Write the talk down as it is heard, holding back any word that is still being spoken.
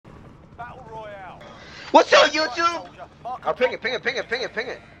What's up, YouTube? I'll ping it. Yeah,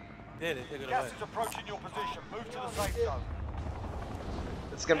 they took it away. Gas is approaching your position. Move to the safe zone.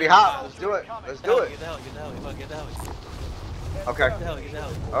 It's gonna be hot. Let's do it. Let's do it. Get the heli, get the heli. Okay. Get the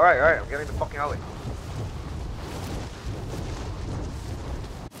heli. Alright. I'm getting the fucking heli.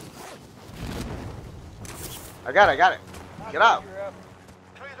 I got it. Get out.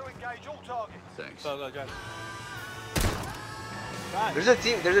 Clear to engage all targets. Thanks. Go, drive. There's a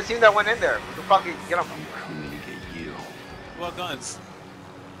team that went in there. We can fucking get them. I'm gonna get you. What guns?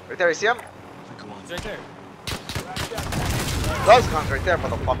 Right there, you see them? Go on. It's right there. Those guns right there,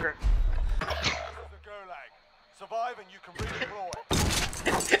 motherfucker. This is the Gulag. Survive and you can redeploy.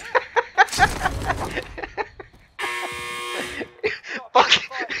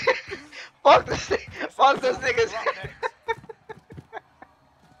 Fuck this thing. Fuck those niggas.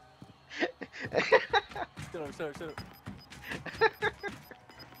 Sit up.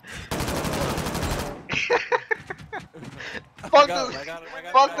 Fuck I got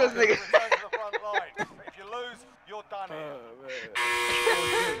those niggas. Return to the front line. If you lose, you're done here. That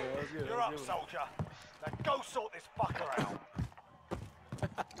was good. You're up, soldier. Now go sort this fucker out.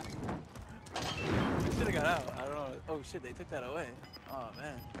 Should have got out. I don't know. Oh shit, they took that away. Oh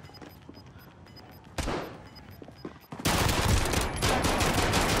man.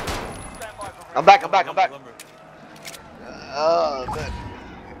 Stand by for I'm back. Lumber. Oh, good.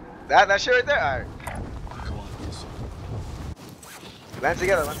 That shit right there? Alright. Go on, this. Land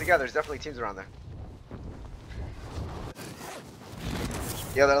together. There's definitely teams around there.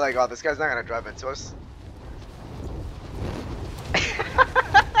 Yeah, they're like, oh, this guy's not gonna drive into us.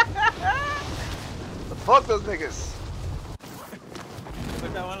 Fuck those niggas.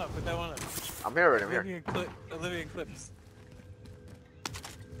 Put that one up. I'm here already, I'm here. Oblivion clips.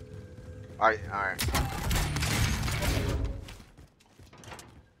 Alright.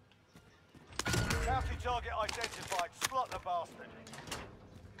 bounty target identified. Slot the bastard.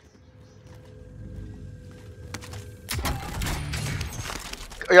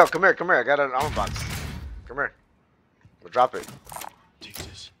 Yo, come here. I got an armor box. Come here. We'll drop it. Take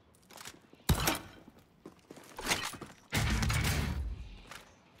this.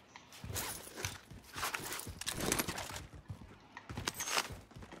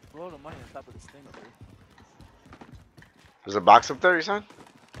 Blow the money on top of this thing up here. There's a box up there, you said?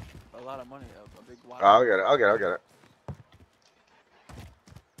 A lot of money. A big wad. Oh, I'll get it.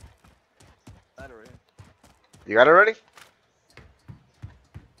 That already. You got it already?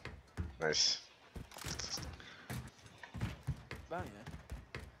 Nice. Bounty, man.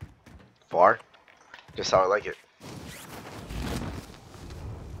 Far? Just how I like it.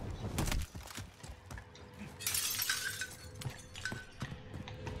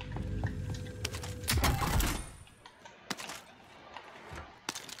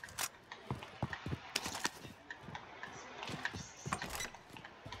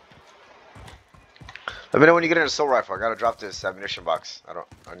 Let me know when you get an assault rifle. I gotta drop this ammunition box. I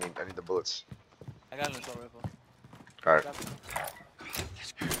need the bullets. I got an assault rifle. Alright. Drop it.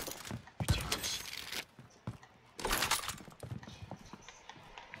 You take this.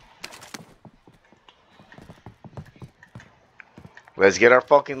 Let's get our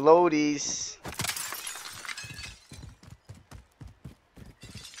fucking loadies.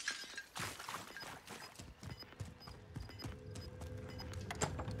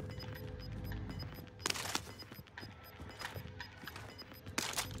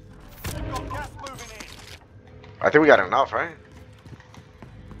 Got gas moving in. I think we got enough, right?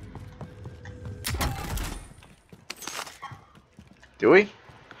 Do we?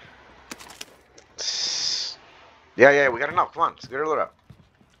 Yeah, we got enough. Come on, let's get her load up.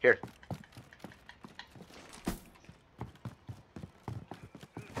 Here.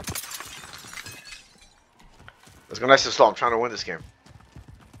 Let's go nice and slow. I'm trying to win this game.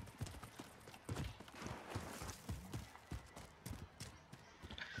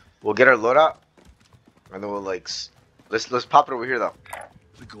 We'll get our load up, and then we'll like let's pop it over here though.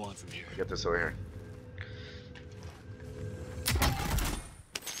 We go on from here. Get this over here.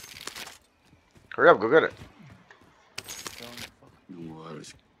 Hurry up, go get it.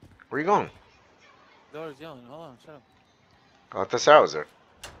 What? Where you going? Daughter's yelling. Hold on, shut up. Oh, that's how I was there.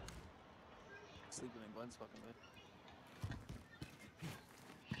 Sleeping in Glenn's fucking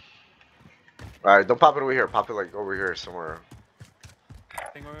bed. Alright, don't pop it over here. Pop it like over here somewhere. I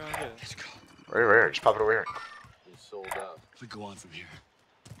think we're gonna do it. Let's go. Right here. Just pop it over here. It's sold out. We go on from here.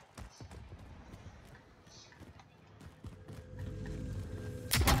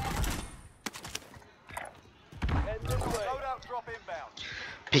 Head this way. Loadout drop inbound.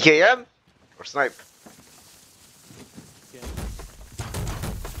 PKM or snipe? Yeah.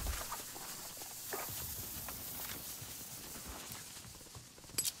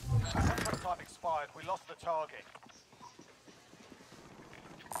 expired. We lost the target.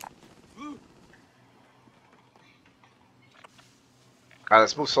 Alright,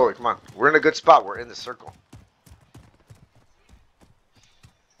 let's move slowly. Come on. We're in a good spot. We're in the circle.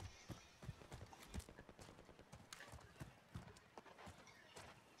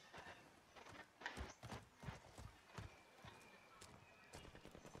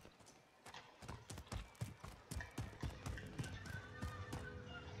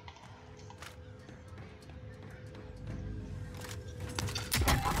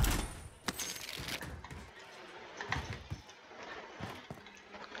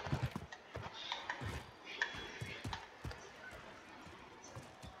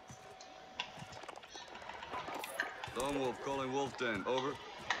 Lone Wolf calling Wolf Den. Over.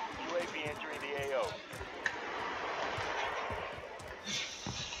 UAV entering the AO.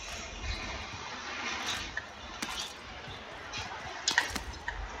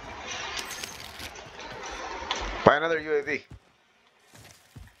 Buy another UAV.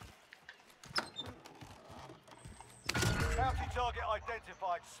 Bounty target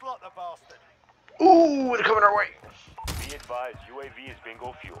identified. Slot the bastard. Ooh, they're coming our way. Be advised, UAV is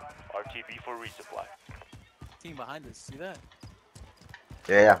bingo fuel. RTB for resupply. Team behind us. See that?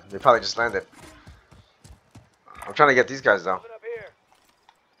 Yeah, they probably just landed. I'm trying to get these guys though. Coming up here.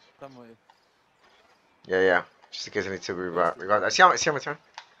 Come with. Yeah. Just in case I need to revive. I see him return.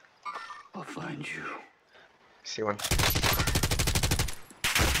 I'll find you. See one.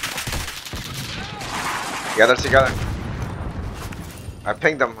 Together. I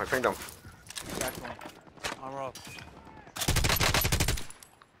pinged them. Back one. Armor up.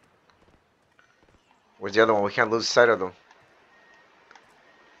 Where's the other one? We can't lose sight of them.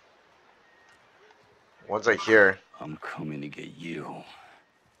 One's like here. I'm coming to get you.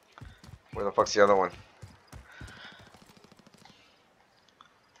 Where the fuck's the other one?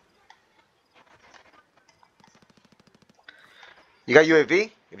 You got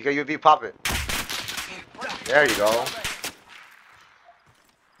UAV? If you got UAV, pop it. There you go.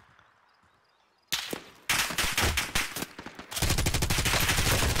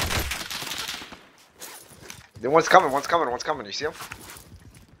 Then one's coming. You see him?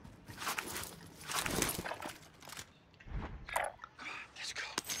 Let's go.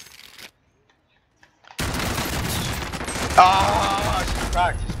 Ah,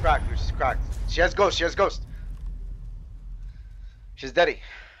 she's cracked. She has ghost. She's deady.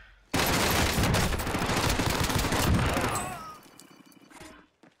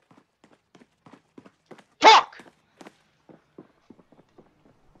 Fuck!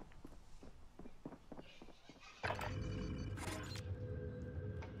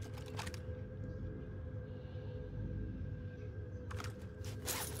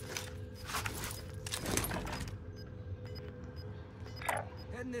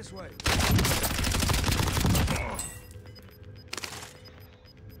 Heading this way.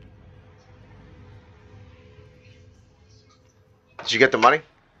 Did you get the money?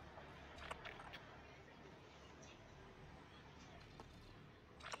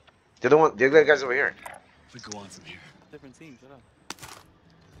 The other guy's over here. We go on from here. Different team. Shut up.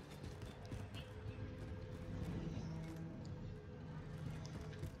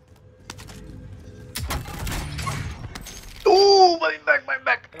 Ooh, my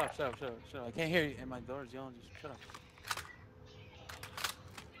back. Shut up. I can't hear you, and my daughter's yelling. Just shut up.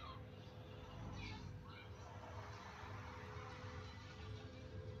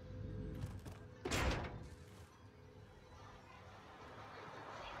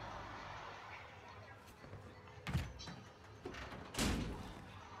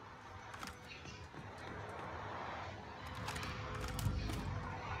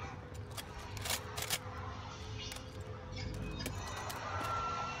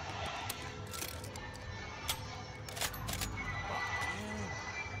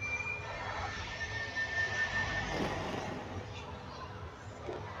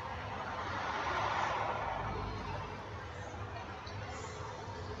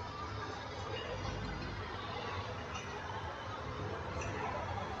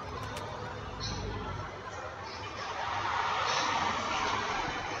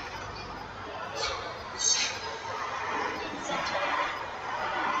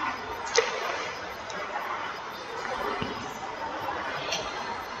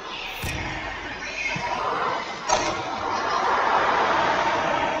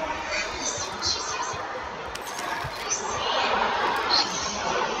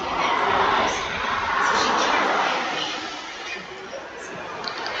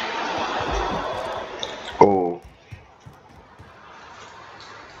 Oh.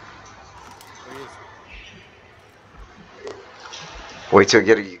 Where he is? Wait till you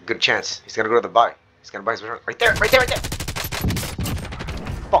get a good chance. He's gonna go to the buy. He's gonna buy his return. Right there, right there, right there.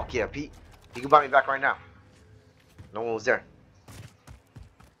 Fuck yeah, Pete. You can buy me back right now. No one was there.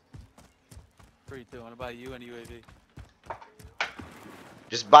 3-2. I'm gonna buy you and UAV.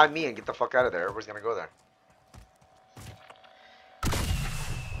 Just buy me and get the fuck out of there. Everybody's gonna go there.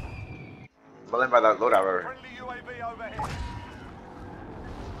 I'm gonna buy that loadout over. Friendly UAV overhead.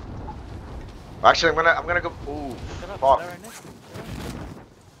 Actually, I'm gonna go. Ooh, Shut up, fuck. they're right next to me.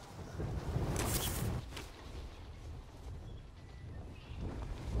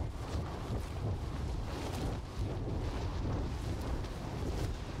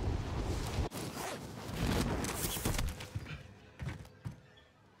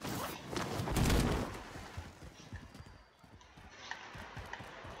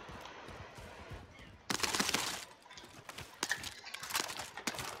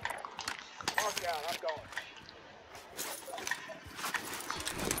 Mark down, I'm going.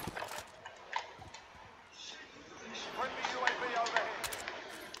 Friendly UAV overhead.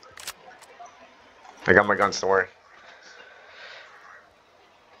 I got my guns, don't worry.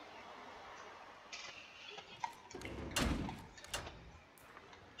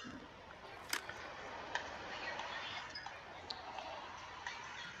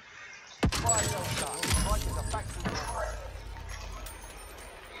 Fire sale start. Prices are factory now.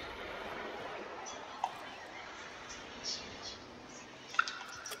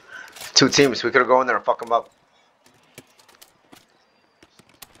 Two teams. We could have gone in there and fuck them up.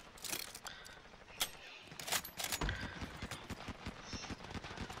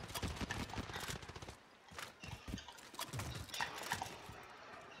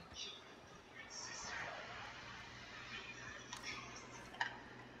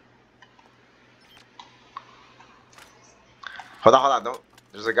 Hold on, don't.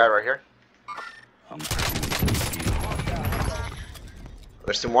 There's a guy right here. I'm coming to get you.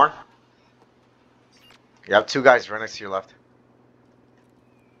 There's two more. You have two guys right next to your left.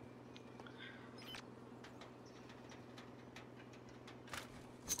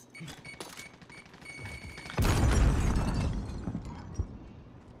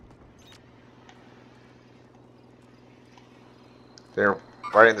 They're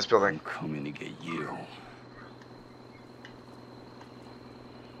right in this I'm building. coming to get you.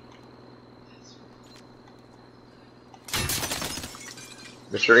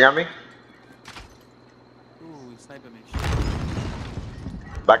 They're shooting at me. Ooh, he's sniping me.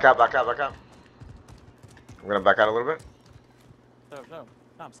 Back out, back out, back out. I'm gonna back out a little bit. No.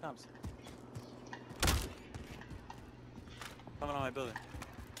 Stomps. Coming on my building.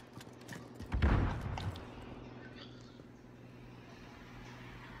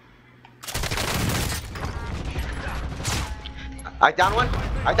 I down one.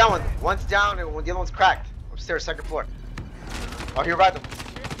 One's down and the other one's cracked. Upstairs, second floor. Oh, he revived him.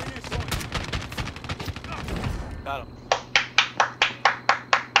 Got him.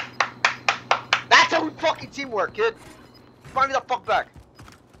 That's how we fucking teamwork, kid. Find me the fuck back.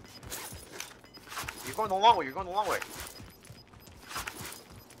 You're going the long way.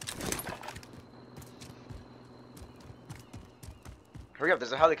 Hurry up,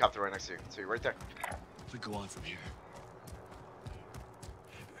 there's a helicopter right next to you. So you're right there. We go on from here.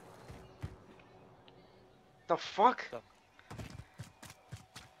 The fuck?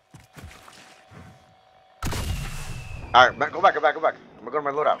 Alright, go back. I'm gonna go to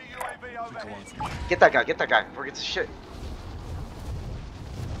my loadout. UAV We go overhead. on from here. Get that guy before he gets his shit.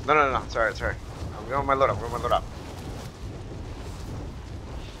 No. It's alright. I'm going to my loadout.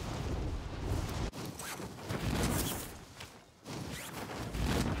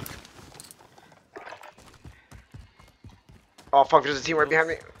 Oh fuck, there's a team right behind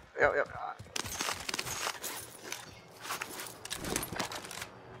me. Yep.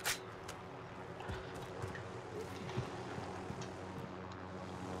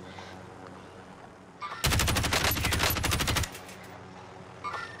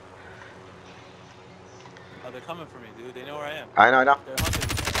 Oh, they're coming for me, dude. They know where I am. I know. They're hunting me.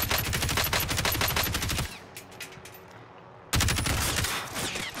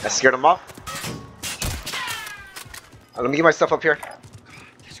 I scared him off. Let me get my stuff up here.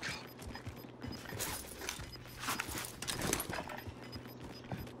 Let's go.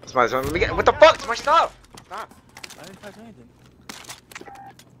 That's my zone. Let me get. What the fuck? It's my stuff. Stop. I didn't touch anything.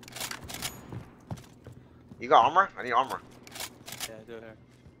 You got armor? I need armor. Yeah, I do it here.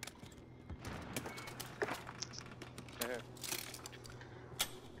 Right here.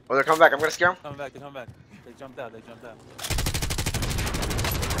 Oh, they're coming back. I'm gonna scare them. Coming back. They jumped out.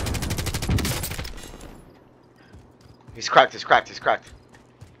 He's cracked.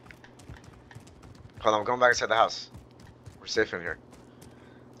 Hold on, I'm going back inside the house. We're safe in here.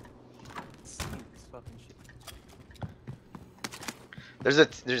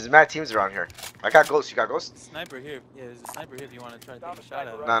 There's mad teams around here. I got ghosts. You got ghosts? Sniper here. Yeah, there's a sniper here if you want to try to Down take a the shot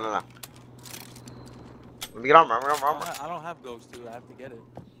at sniper it. No. Let me get armor. I don't have ghosts, too. I have to get it.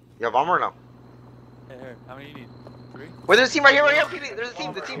 You have armor or no? Here. How many you need? 3? Wait, there's a team right here, PD. There's a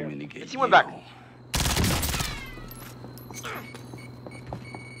team. The team went back.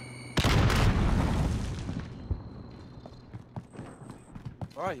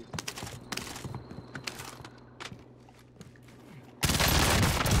 Where are you?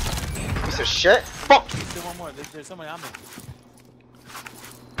 Piece of shit. Fuck. There's still one more. There's somebody on me.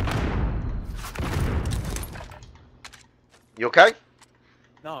 You okay?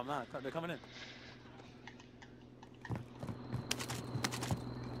 No, I'm not. They're coming in.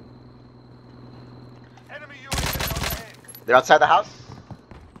 Enemy UAV overhead. They're outside the house.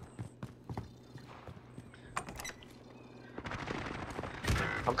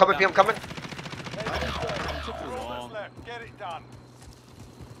 I'm coming, P. I'm coming. Took too All long. that's left. Get it done.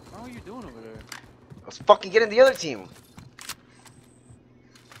 What are you doing over there? Let's fucking get in the other team.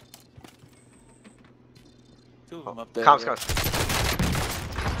 Two of them up there. Comms.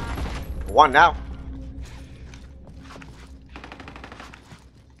 One now.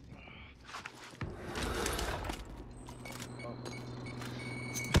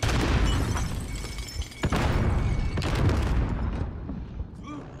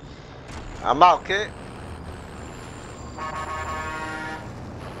 I'm out, kid.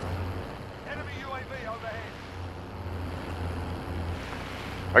 Enemy UAV overhead.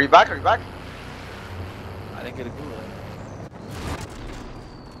 Are you back? Are you back? I didn't get a good one.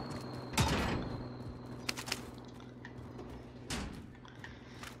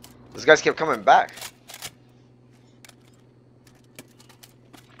 These guys kept coming back.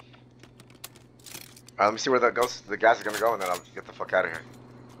 Let me see where the gas is gonna go, and then I'll get the fuck out of here.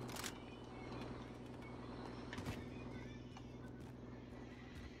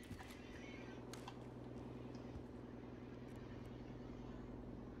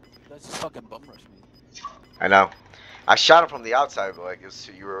 That's just fucking bum rush me. I know. I shot him from the outside, but like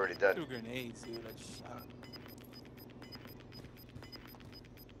you were already dead. 2 grenades, dude. I just shot him.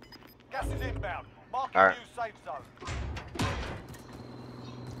 Gas is inbound. Marking All right. new safe zone.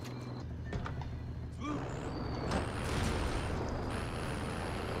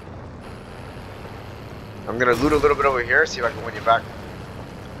 I'm gonna loot a little bit over here, see if I can win you back.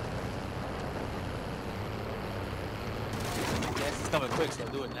 Gas is coming quick, so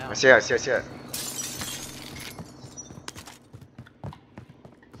do it now. I see it. In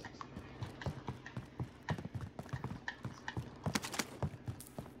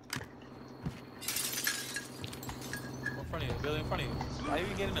front of you, building in front of you. Why you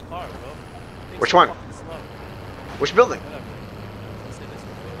even get in the car, bro? Which one? Which building? Whatever. Let's say this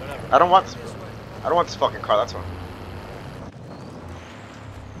one, bro. Whatever. I don't want this fucking car, that's one.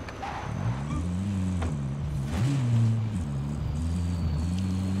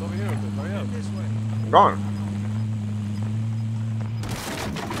 Over here, hurry up. This way. I'm going.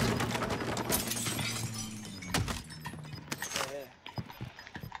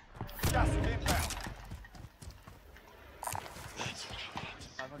 Gas is inbound.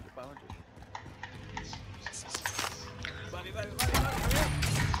 500. Buddy, hurry up.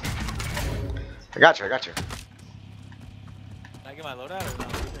 I got you. Can I get my loadout or not?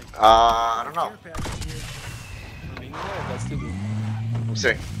 What do you think? I don't know. Care package here. I mean, yeah, that's too good. Let me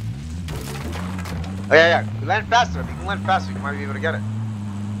see. Oh yeah. You land faster. If you can land faster, you might be able to get it.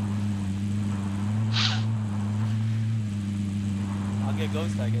 I'll get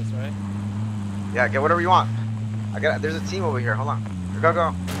ghost, I guess, right? Yeah, get whatever you want. There's a team over here. Hold on.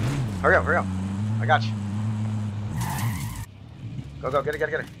 Go. Hurry up. I got you. Go. Get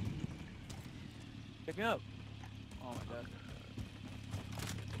it. Pick me up. Oh my god.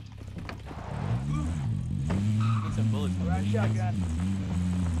 Need some bullets. Right shotgun.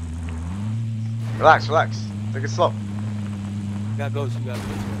 Relax. Take it slow. You got ghosts.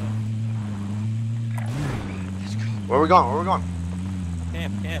 Where are we going?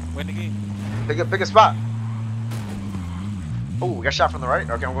 Camp. Win the game. Pick a spot. Oh, we got shot from the right.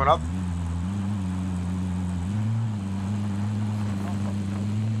 Okay, I'm going up.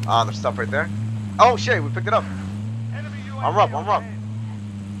 There's stuff right there. Oh shit, we picked it up. Enemy UAV I'm up. overhead.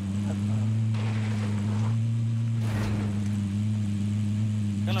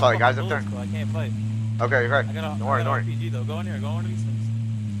 Sorry, guys up there. I can't fight. Okay, you're right. I got Don't worry. RPG though. Go in here. Go on these things.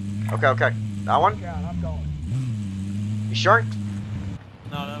 Okay. That one? Yeah, I'm going. You sure?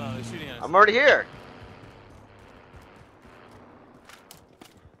 No. They're shooting at us. I'm already here.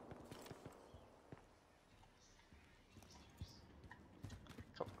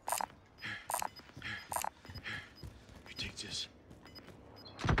 You take this.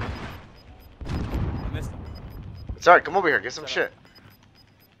 It's alright, come over here, get some shit.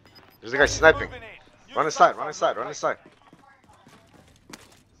 There's a guy sniping. Moving in. Run inside, run inside, run inside.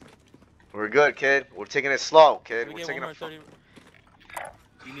 We're good, kid. We're taking it slow, kid. We We're get taking one it more slow. 30.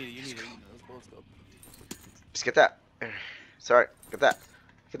 You need it, you need it. Let's go. Just get that. It's alright, get that.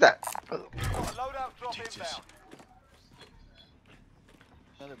 Get that. Got a loadout drop inbound.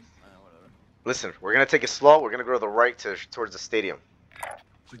 Whatever. Listen, we're gonna take it slow. We're gonna go to the right towards the stadium.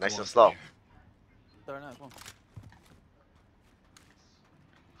 Nice and slow. Start now, come on.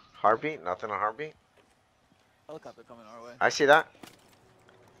 Heartbeat? Nothing on heartbeat? Helicopter coming our way. I see that.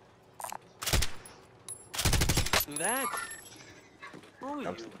 Do that. Who are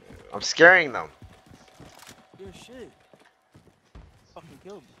you? I'm scaring them. You're shit. Fucking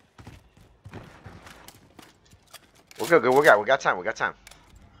killed me. We're good, we got time, we got time.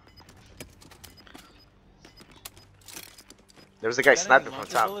 There's a guy sniping from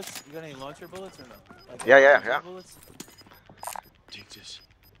top. Bullets? You got any launcher bullets or no? Like Yeah. Bullets? Take this.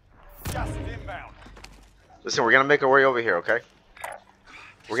 Just inbound. Listen, we're gonna make our way over here, okay?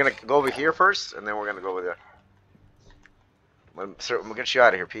 We're gonna go over here first, and then we're gonna go over there. I'm gonna get you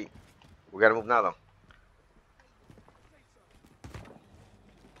out of here, Pete. We gotta move now, though.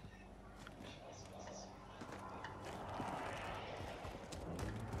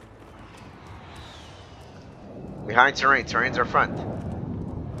 Behind terrain. Terrain's our front.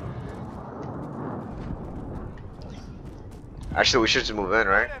 Actually, we should just move in,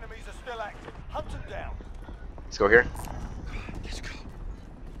 right? Enemies are still active. Hunt them down. Let's go here. Let's go.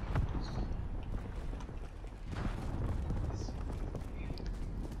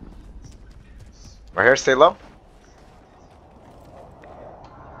 Right here, stay low.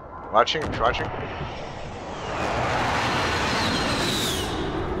 Watching.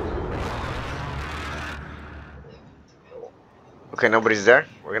 Okay, nobody's there.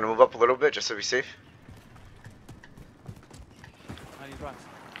 We're gonna move up a little bit just to be safe. I need rocks.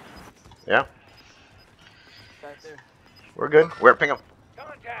 Yeah, Back there. we're good. We're ping him.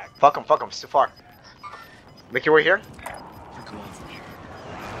 Contact. Fuck him. It's too far. Make your way here. We're going from here.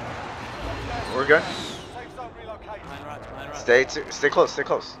 We're good. Safe zone relocated. Behind rocks. Stay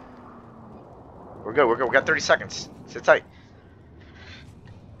close. We're good. We got 30 seconds. Sit tight.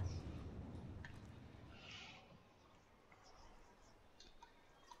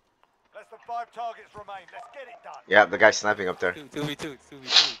 Less than 5 targets remain. Let's get it done. Yeah, the guy's sniping up there. 2v2.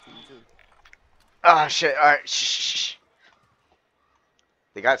 2v2. Ah, shit. All right. Shh.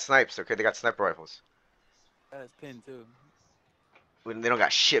 They got snipes. Okay, they got sniper rifles. That is pinned too. They don't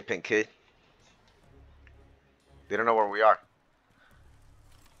got shit, pin kid. They don't know where we are.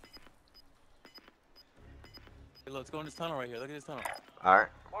 Hey, look, let's go in this tunnel right here. Look at this tunnel. All right.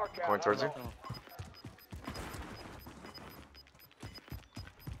 Mark out. Going towards you. Tunnel.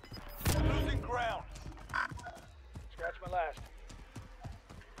 Losing ground. Scratch my last.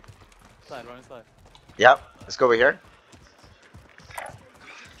 Slide, run and slide. Yep. Let's go over here.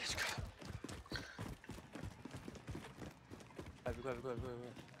 Let's go. Go.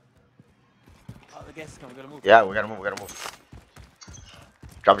 Oh, the gas is coming. We gotta move. Yeah, we gotta move.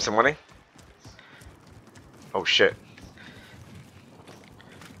 Drop me some money. Oh shit.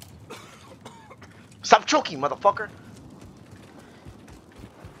 Stop choking, motherfucker.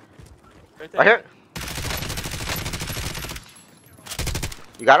 Right there. Right here.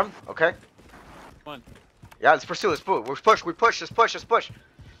 You got him? Okay. Come on. Yeah, let's pursue. Let's push. We push. Let's push.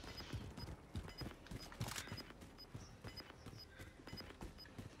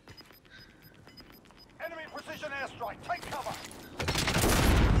 Enemy precision airstrike. Take cover.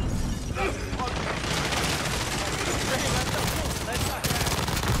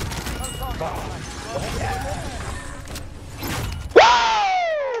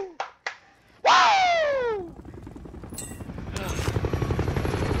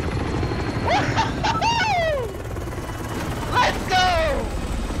 Let's go!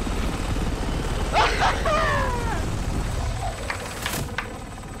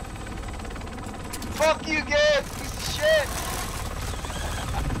 Fuck you, Gibbs, piece of shit!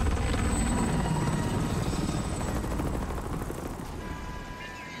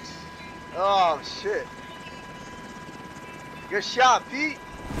 Oh shit! Good shot, Pete.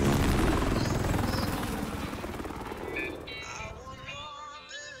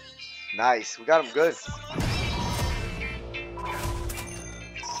 Nice, we got him good.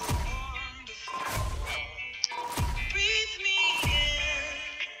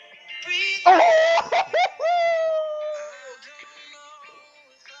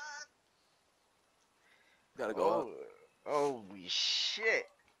 Gotta go up. Holy shit.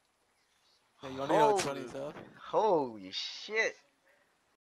 Yeah, you only know 20 stuff. Holy shit.